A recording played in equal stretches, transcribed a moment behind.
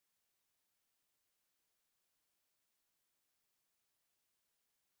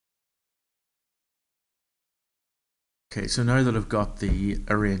Okay, so now that I've got the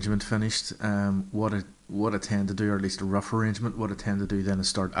arrangement finished, what I tend to do, or at least a rough arrangement, what I tend to do then is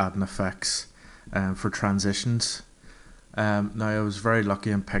start adding effects for transitions. Now I was very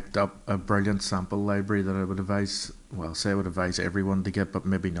lucky and picked up a brilliant sample library that I would advise, well, say I would advise everyone to get, but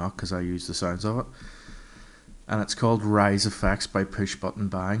maybe not because I use the sounds of it. And it's called Rise Effects by Push Button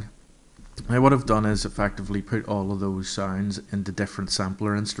Bang. Now what I've done is effectively put all of those sounds into different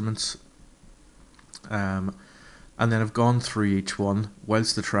sampler instruments. And then I've gone through each one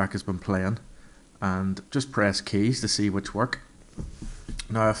whilst the track has been playing and just press keys to see which work.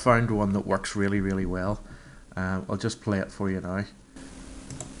 Now I found one that works really well. I'll just play it for you now.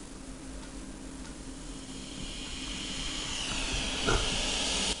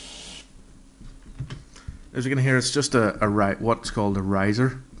 As you can hear, it's just what's called a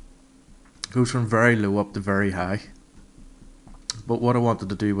riser. It goes from very low up to very high. But what I wanted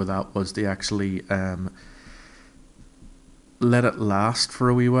to do with that was to actually let it last for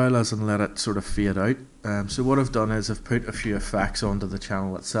a wee while, as in let it sort of fade out. So what I've done is I've put a few effects onto the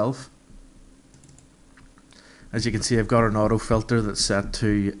channel itself. As you can see, I've got an auto filter that's set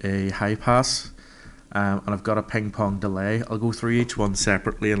to a high pass, and I've got a ping pong delay. I'll go through each one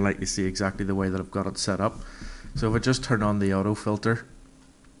separately and let you see exactly the way that I've got it set up. So if I just turn on the auto filter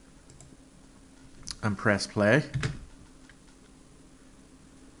and press play,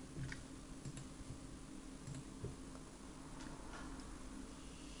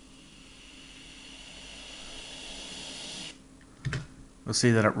 we'll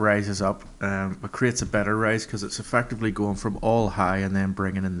see that it rises up. It creates a better rise because it's effectively going from all high and then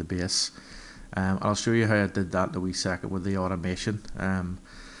bringing in the bass. I'll show you how I did that in a wee second with the automation.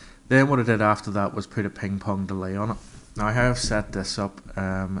 Then what I did after that was put a ping pong delay on it. Now how I've set this up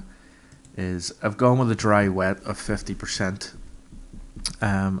is I've gone with a dry wet of 50%.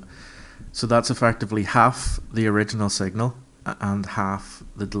 So that's effectively half the original signal and half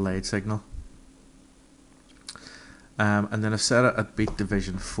the delayed signal. And then I've set it at beat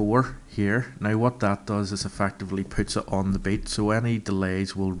division 4 here. Now what that does is effectively puts it on the beat, so any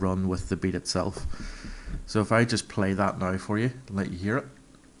delays will run with the beat itself. So if I just play that now for you, let you hear it.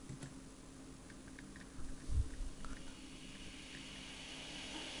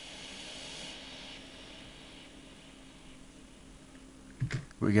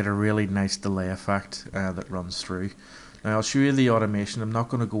 We get a really nice delay effect that runs through. Now I'll show you the automation. I'm not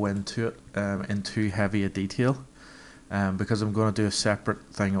going to go into it in too heavy a detail. Because I'm going to do a separate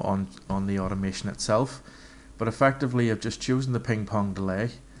thing on the automation itself. But effectively I've just chosen the ping pong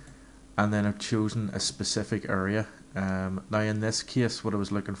delay, and then I've chosen a specific area. Now in this case what I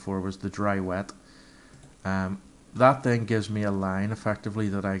was looking for was the dry wet. That then gives me a line effectively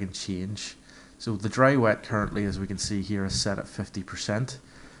that I can change. So the dry wet currently, as we can see here, is set at 50%.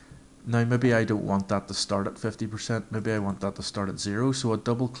 Now maybe I don't want that to start at 50%, maybe I want that to start at 0, so I'll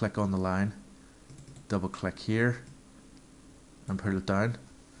double click on the line, double click here, and pull it down.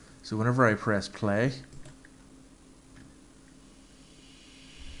 So whenever I press play,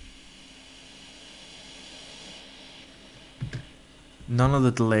 none of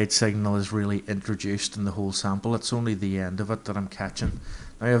the delayed signal is really introduced in the whole sample. It's only the end of it that I'm catching.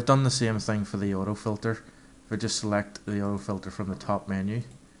 Now I've done the same thing for the auto filter. If I just select the auto filter from the top menu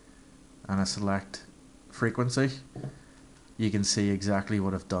and I select frequency, you can see exactly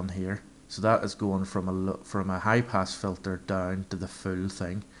what I've done here. So that is going from a high pass filter down to the full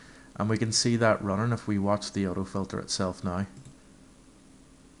thing, and we can see that running if we watch the auto filter itself now.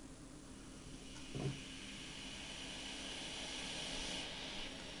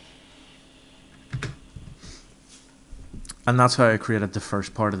 And that's how I created the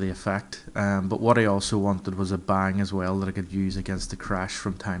first part of the effect. But what I also wanted was a bang as well that I could use against the crash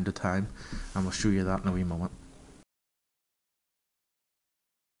from time to time, and we'll show you that in a wee moment.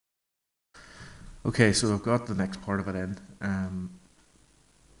 Okay, so I've got the next part of it in. I'm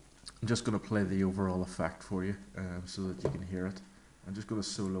just going to play the overall effect for you so that you can hear it. I'm just going to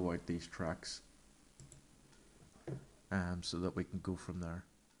solo out these tracks so that we can go from there.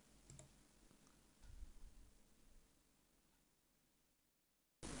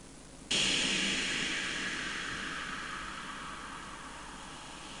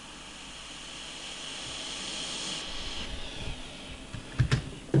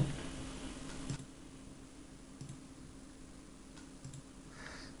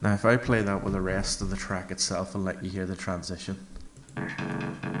 Now if I play that with the rest of the track itself, I'll let you hear the transition.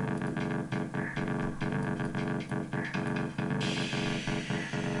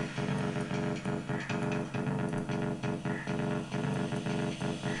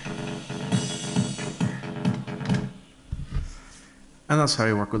 And that's how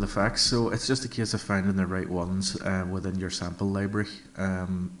I work with effects. So it's just a case of finding the right ones within your sample library.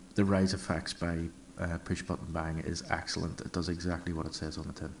 The Rise effects by Push Button Bang is excellent. It does exactly what it says on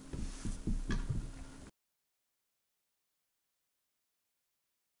the tin.